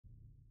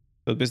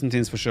The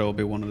Byzantines for sure will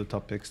be one of the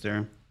top picks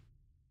there.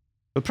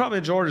 But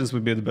probably Georgians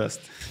would be the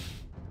best.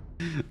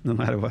 No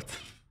matter what.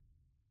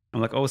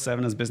 I'm like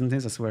 0-7 as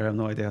Byzantines. I swear I have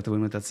no idea how to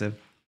win with that civ.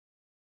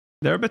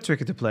 They're a bit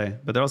tricky to play,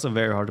 but they're also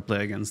very hard to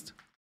play against.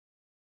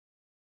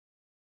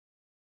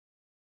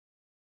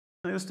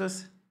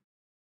 Justus?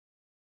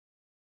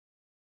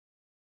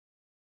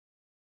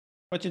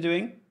 What you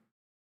doing?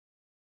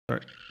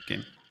 Sorry,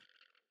 game.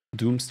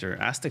 Doomster,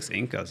 Aztecs,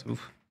 Incas.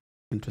 Oof,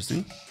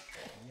 interesting.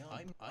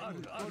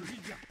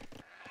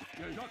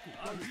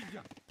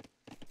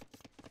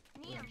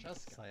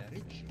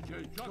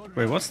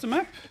 Wait, what's the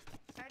map?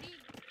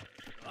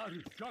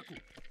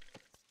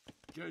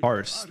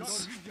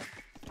 Karsts.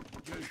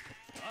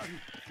 I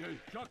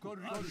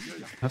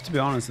have to be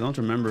honest, I don't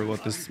remember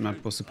what this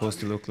map was supposed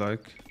to look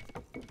like.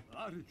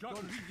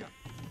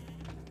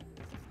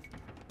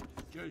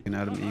 You can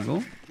add an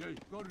eagle.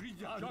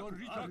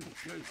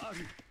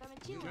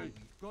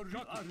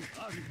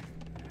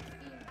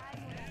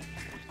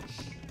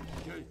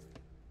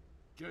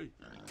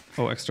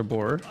 Oh, extra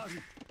boar.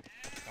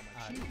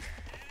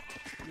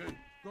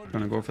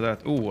 Gonna go for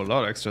that. Ooh, a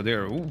lot of extra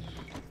deer. Ooh.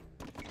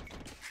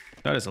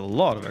 That is a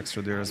lot of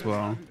extra deer as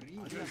well.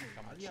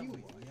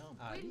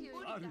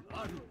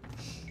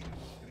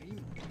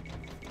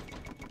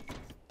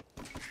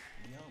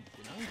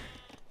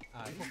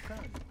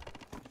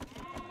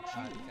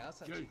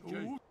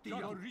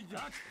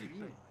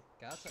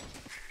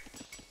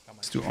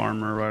 Let's do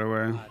armor right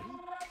away.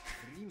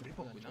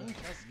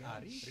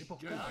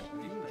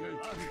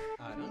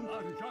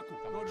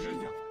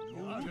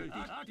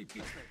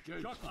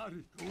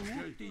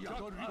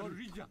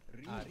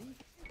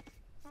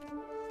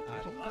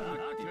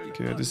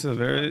 Okay, this is a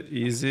very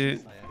easy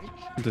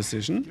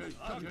decision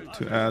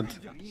to add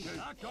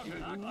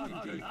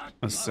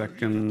a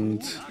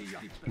second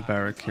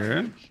barrack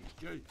here.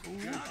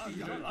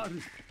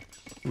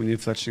 We need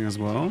fletching as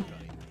well.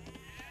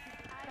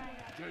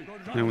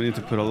 And we need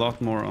to put a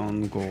lot more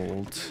on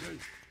gold.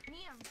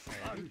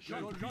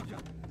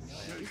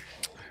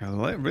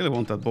 Hell, I really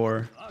want that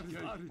boar.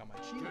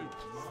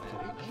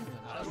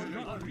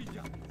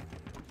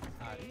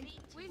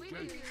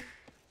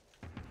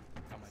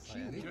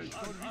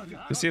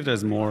 Let's see if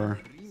there's more.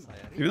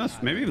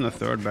 Maybe even a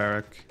third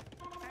barrack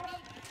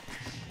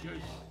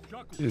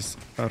is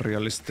a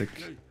realistic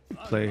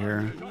play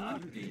here.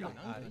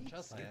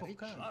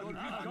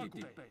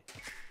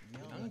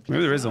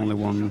 Maybe there is only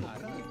one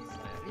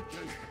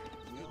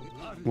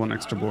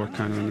extra board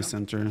kind of in the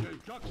center.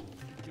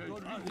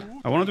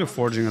 I want to do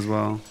forging as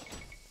well.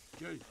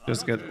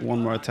 Just get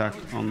one more attack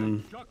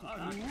on.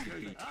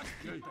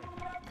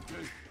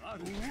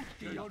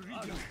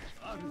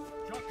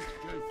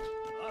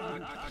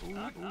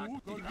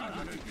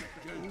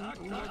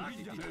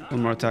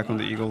 One more attack on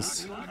the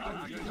eagles.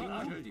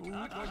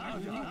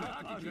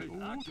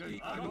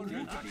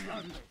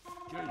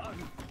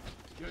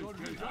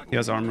 He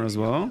has armor as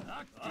well.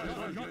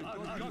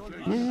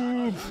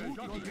 Move.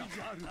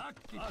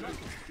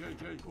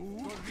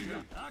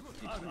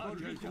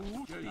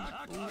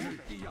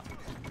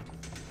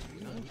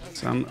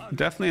 So I'm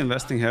definitely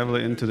investing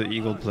heavily into the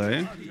eagle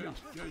play.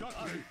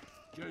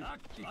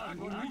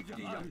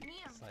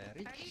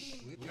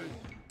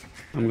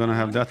 I'm gonna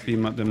have that be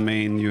the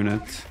main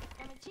unit.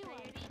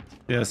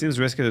 Yeah, it seems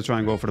risky to try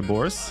and go for the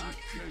boars,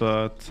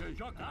 but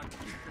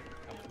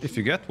if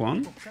you get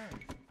one,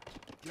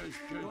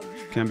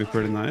 can be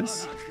pretty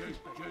nice.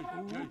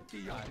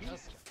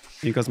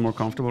 Inca's more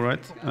comfortable,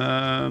 right?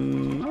 I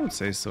would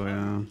say so,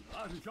 yeah.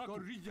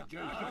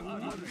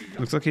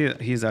 Looks like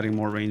he's adding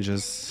more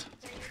ranges.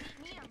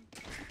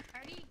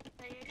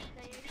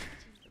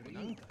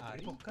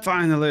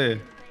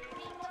 Finally!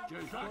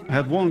 I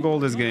had one goal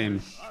this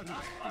game.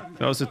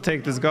 That was to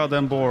take this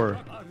goddamn boar.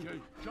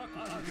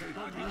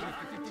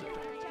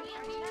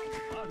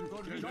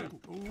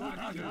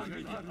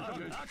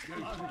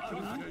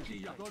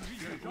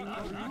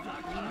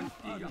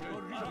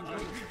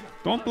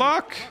 Don't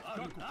block!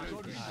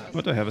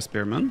 But I have a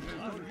spearman.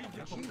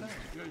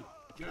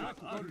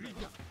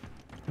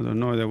 I don't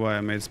know why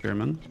I made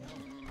spearman.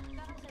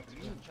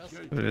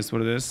 But it is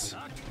what it is.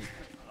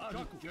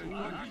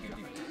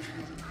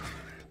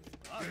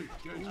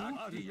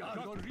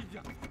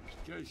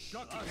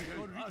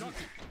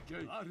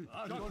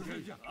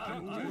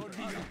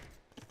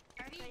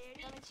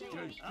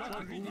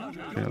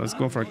 Yeah, let's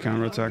go for a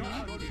counterattack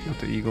with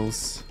the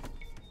eagles.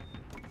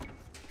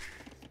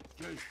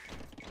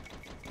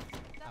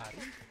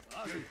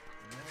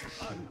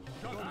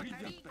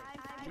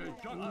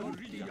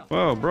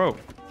 Whoa, bro.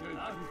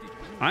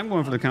 I'm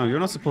going for the counter. You're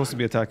not supposed to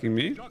be attacking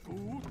me.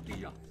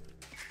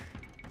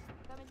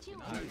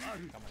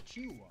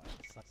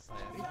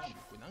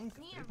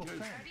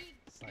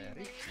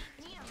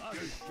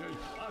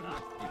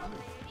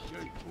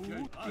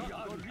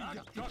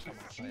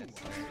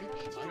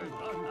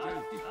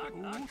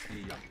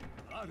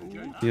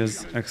 He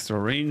has extra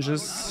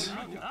ranges.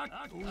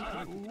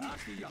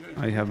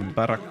 I have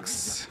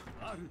barracks.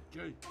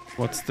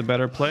 What's the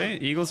better play?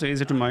 Eagles are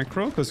easier to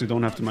micro because you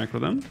don't have to micro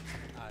them.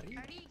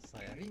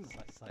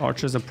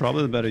 Archers are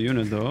probably the better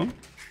unit though.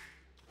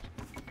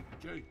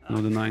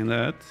 No denying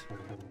that.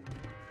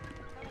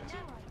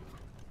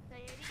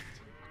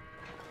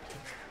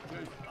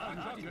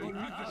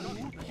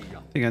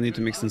 I think I need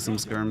to mix in some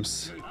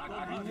skirms.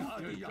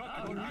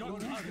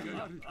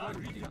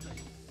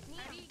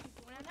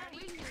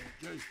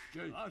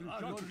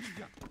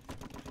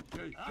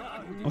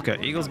 Okay,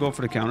 Eagles go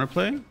for the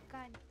counterplay.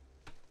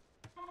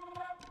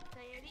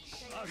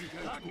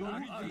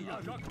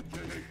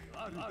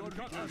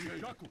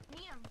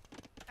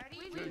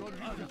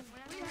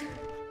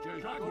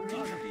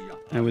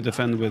 And we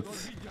defend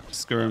with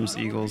skirms,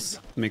 Eagles,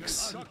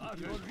 mix.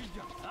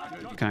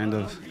 Kind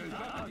of.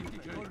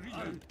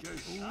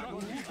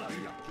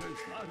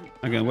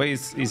 Again, way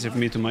easier for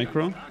me to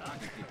micro,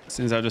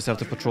 since I just have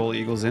to patrol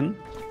Eagles in.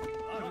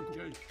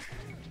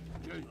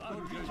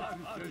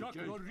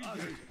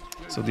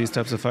 So these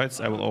types of fights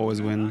I will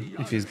always win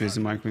if he's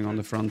busy microing on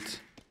the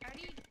front.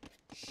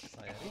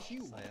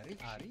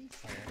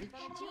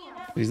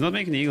 He's not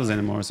making Eagles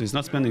anymore, so he's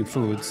not spending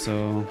food,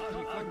 so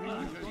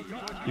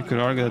you could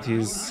argue that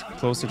he's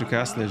closer to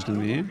Castlage than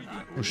me,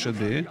 or should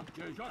be.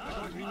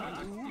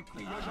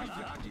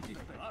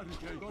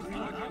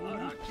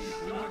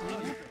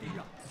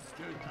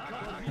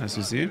 As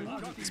you see,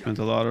 spent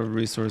a lot of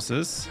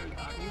resources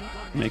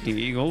making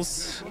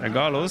Eagles,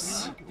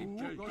 Agalos,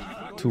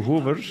 to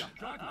Hoover.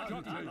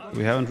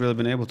 We haven't really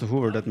been able to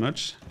Hoover that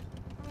much.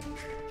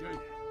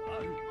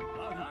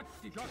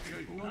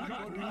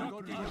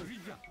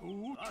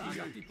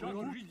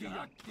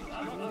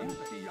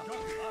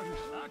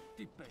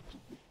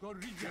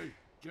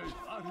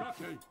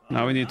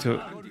 Now we need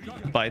to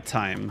buy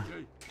time.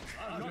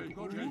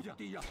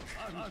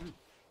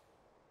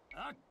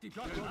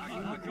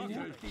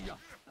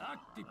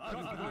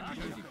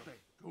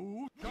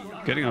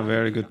 Getting a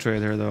very good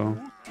trade here though,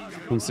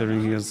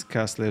 considering he has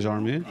Castlage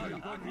army.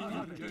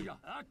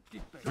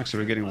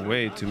 Actually, we're getting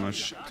way too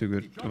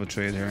good of a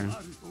trade here.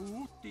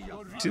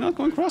 Is he not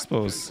going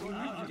crossbows?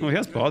 Oh, he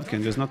has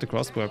Bodkin, just not the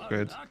crossbow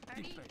upgrade.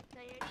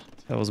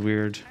 That was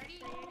weird.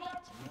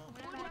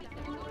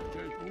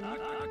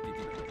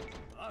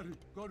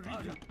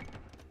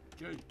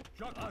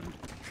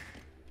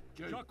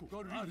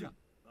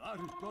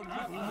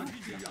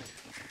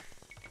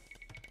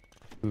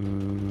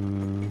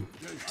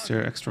 Is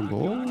there extra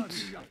gold?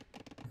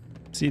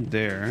 See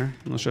there.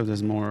 I'm not sure if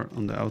there's more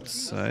on the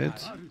outside.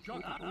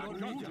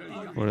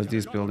 What is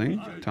this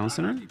building? Town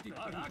center?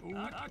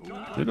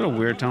 A little bit of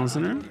weird town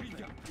center.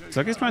 It's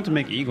like he's trying to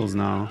make eagles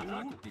now.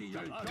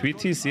 3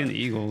 TC and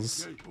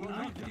eagles.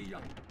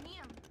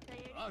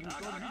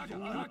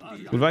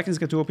 Will Vikings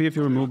get 2 OP if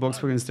you remove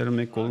Boxburg instead of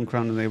make Golden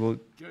Crown and able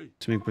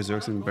to make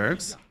Berserks in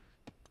Barracks?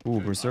 Ooh,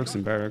 Berserks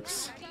in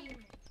Barracks.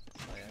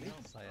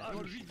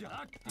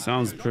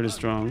 Sounds pretty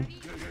strong.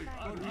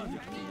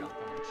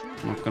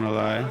 Not gonna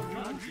lie.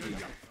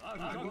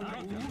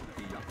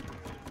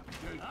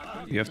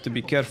 You have to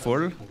be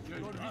careful.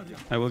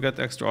 I will get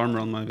extra armor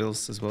on my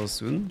bills as well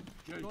soon.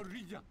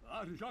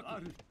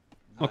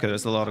 Okay,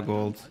 there's a lot of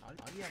gold.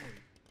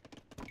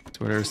 It's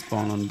where they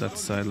spawn on that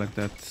side like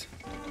that.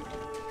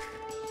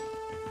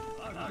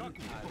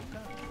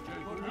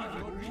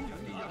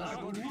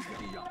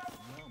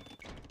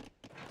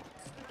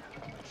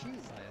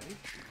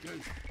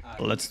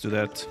 Let's do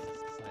that.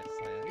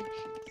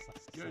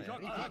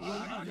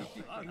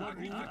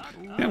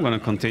 Yeah, I'm gonna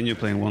continue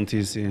playing 1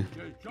 TC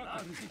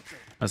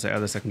as I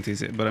add a second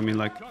TC, but I mean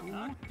like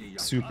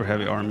super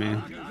heavy army.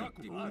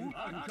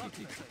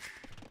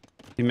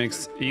 He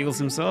makes eagles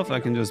himself, I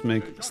can just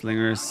make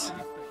slingers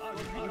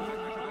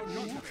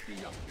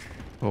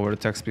over the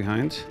text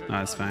behind.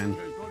 Ah, it's fine.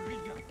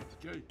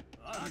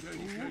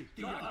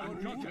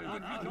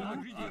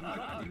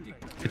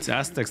 It's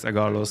Aztecs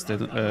Agalos, they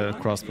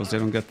crossbows, they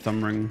don't get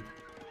thumb ring.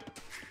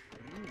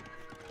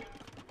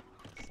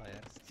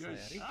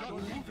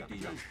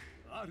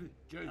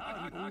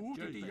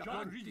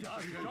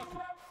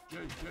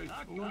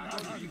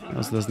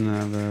 Also doesn't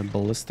have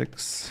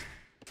ballistics.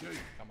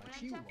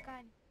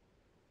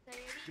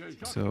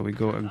 So we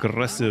go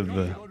aggressive.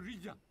 You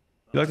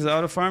like this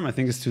auto farm? I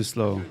think it's too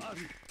slow.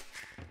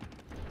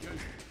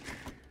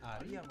 I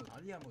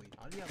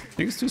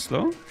think it's too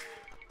slow?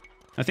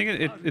 I think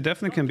it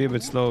definitely can be a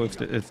bit slow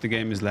if the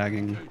game is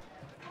lagging.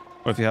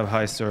 Or if you have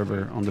high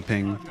server on the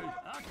ping.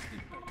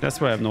 That's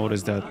where I've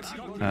noticed that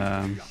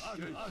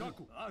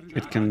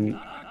it can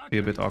be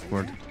a bit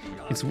awkward.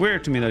 It's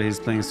weird to me that he's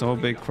playing so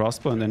big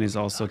crossbow and then he's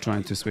also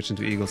trying to switch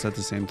into eagles at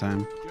the same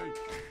time.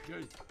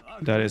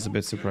 That is a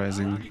bit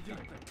surprising.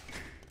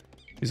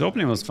 His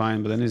opening was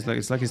fine, but then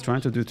it's like he's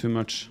trying to do too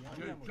much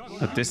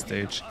at this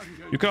stage.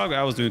 You could argue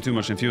I was doing too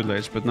much in feudal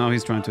age, but now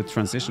he's trying to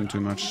transition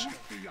too much.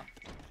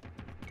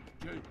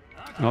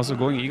 And also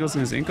going eagles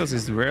in his incas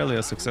is rarely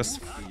a success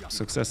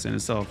in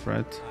itself,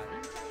 right?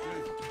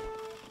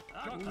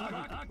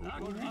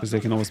 Because they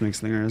can always make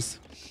slingers.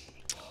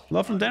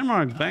 Love from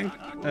Denmark, Bang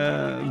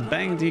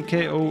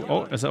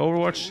DKO as an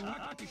Overwatch.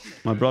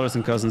 My brothers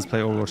and cousins play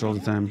Overwatch all the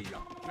time.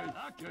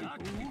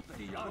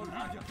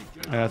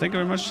 Thank you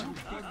very much.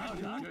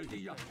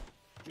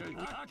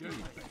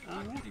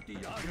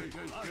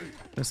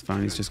 That's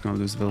fine, he's just gonna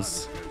lose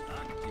Vils.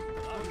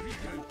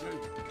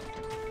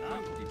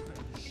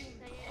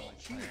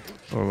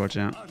 Overwatch,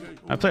 yeah.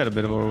 I played a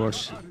bit of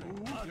Overwatch.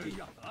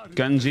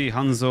 Genji,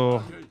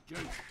 Hanzo,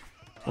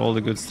 all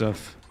the good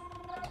stuff.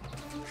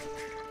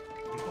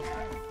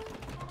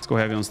 Let's go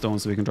heavy on stone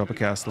so we can drop a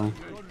castle.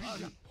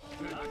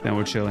 Then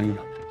we're chilling.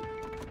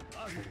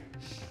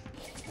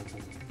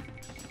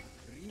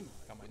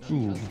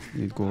 Ooh,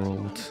 need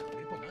gold.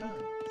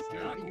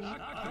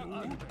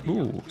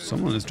 Ooh,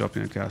 someone is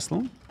dropping a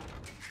castle.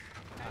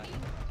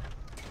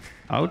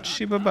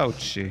 Ouchie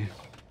babouchie.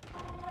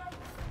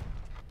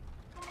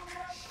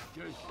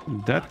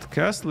 That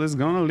castle is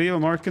gonna leave a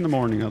mark in the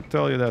morning, I'll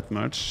tell you that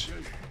much.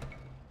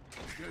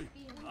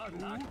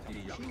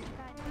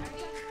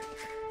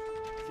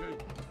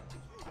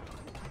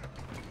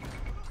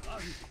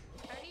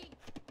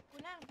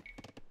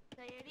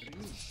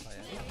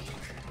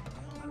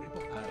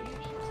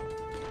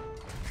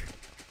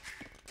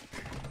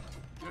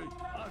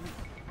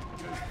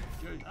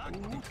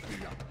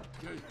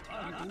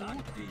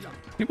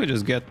 I think we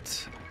just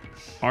get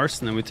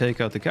arson and we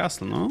take out the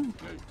castle, no?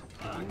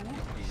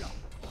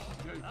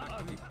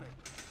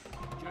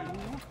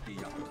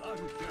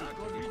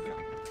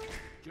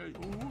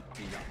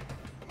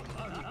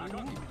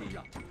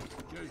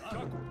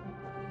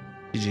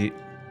 GG.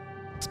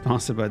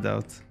 Sponsored by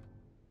Doubt.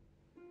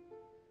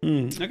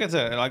 Like I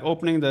said, like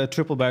opening the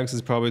triple barracks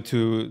is probably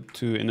too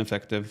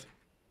ineffective.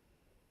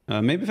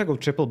 Maybe if I go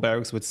triple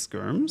barracks with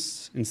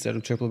skirms instead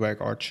of triple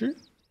barrack archer,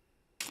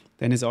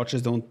 then his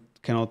archers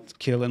cannot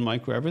kill and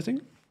micro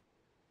everything.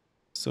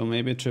 So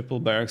maybe triple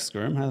barrack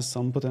skirm has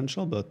some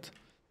potential, but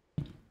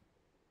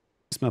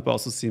this map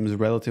also seems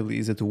relatively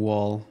easy to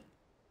wall.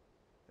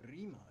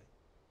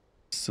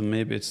 So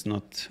maybe it's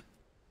not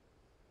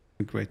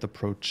a great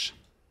approach.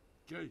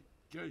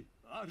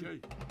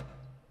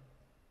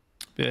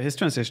 Yeah, his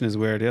transition is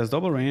weird. He has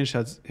double range,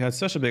 he had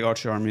such a big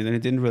archer army, then he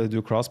didn't really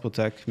do crossbow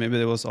tech. Maybe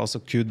there was also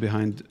queued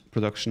behind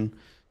production.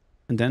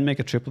 And then make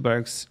a triple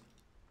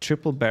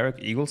barrack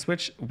eagle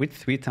switch with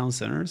 3 town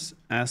centers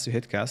as you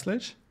hit castle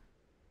edge.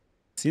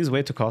 Seems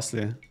way too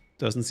costly.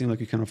 Doesn't seem like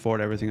you can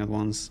afford everything at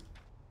once.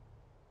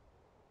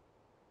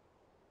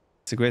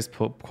 It's a great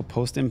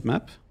post-imp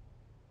map.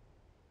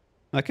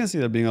 I can see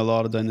there being a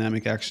lot of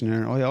dynamic action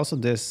here. Oh yeah, also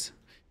this.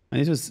 I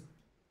need to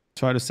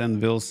try to send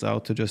Vils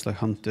out to just like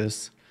hunt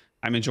this.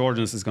 I mean,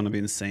 Georgians is going to be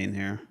insane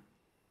here.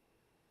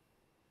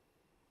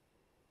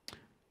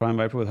 Prime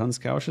Viper with Hunt's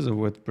Couches or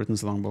with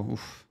Britain's Longbow?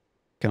 Oof.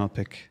 Cannot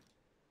pick.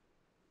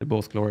 They're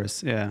both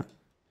glorious. Yeah.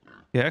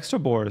 Yeah, extra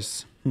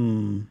boars.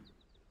 He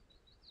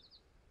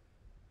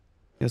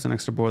has an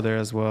extra boar there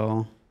as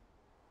well.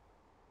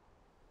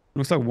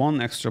 Looks like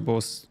 1 extra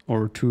bow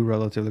or 2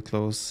 relatively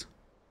close.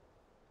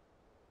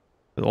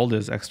 But all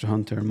this extra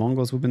hunter.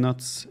 Mongols would be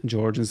nuts.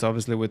 Georgians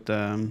obviously with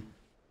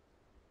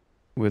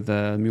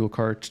mule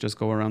cart, just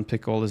go around,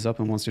 pick all this up,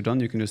 and once you're done,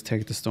 you can just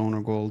take the stone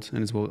or gold,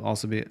 and it will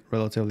also be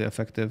relatively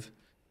effective,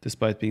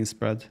 despite being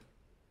spread.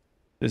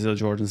 This is a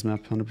Georgians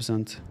map,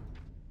 100%.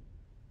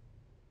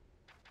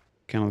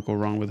 Cannot go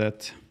wrong with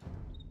that.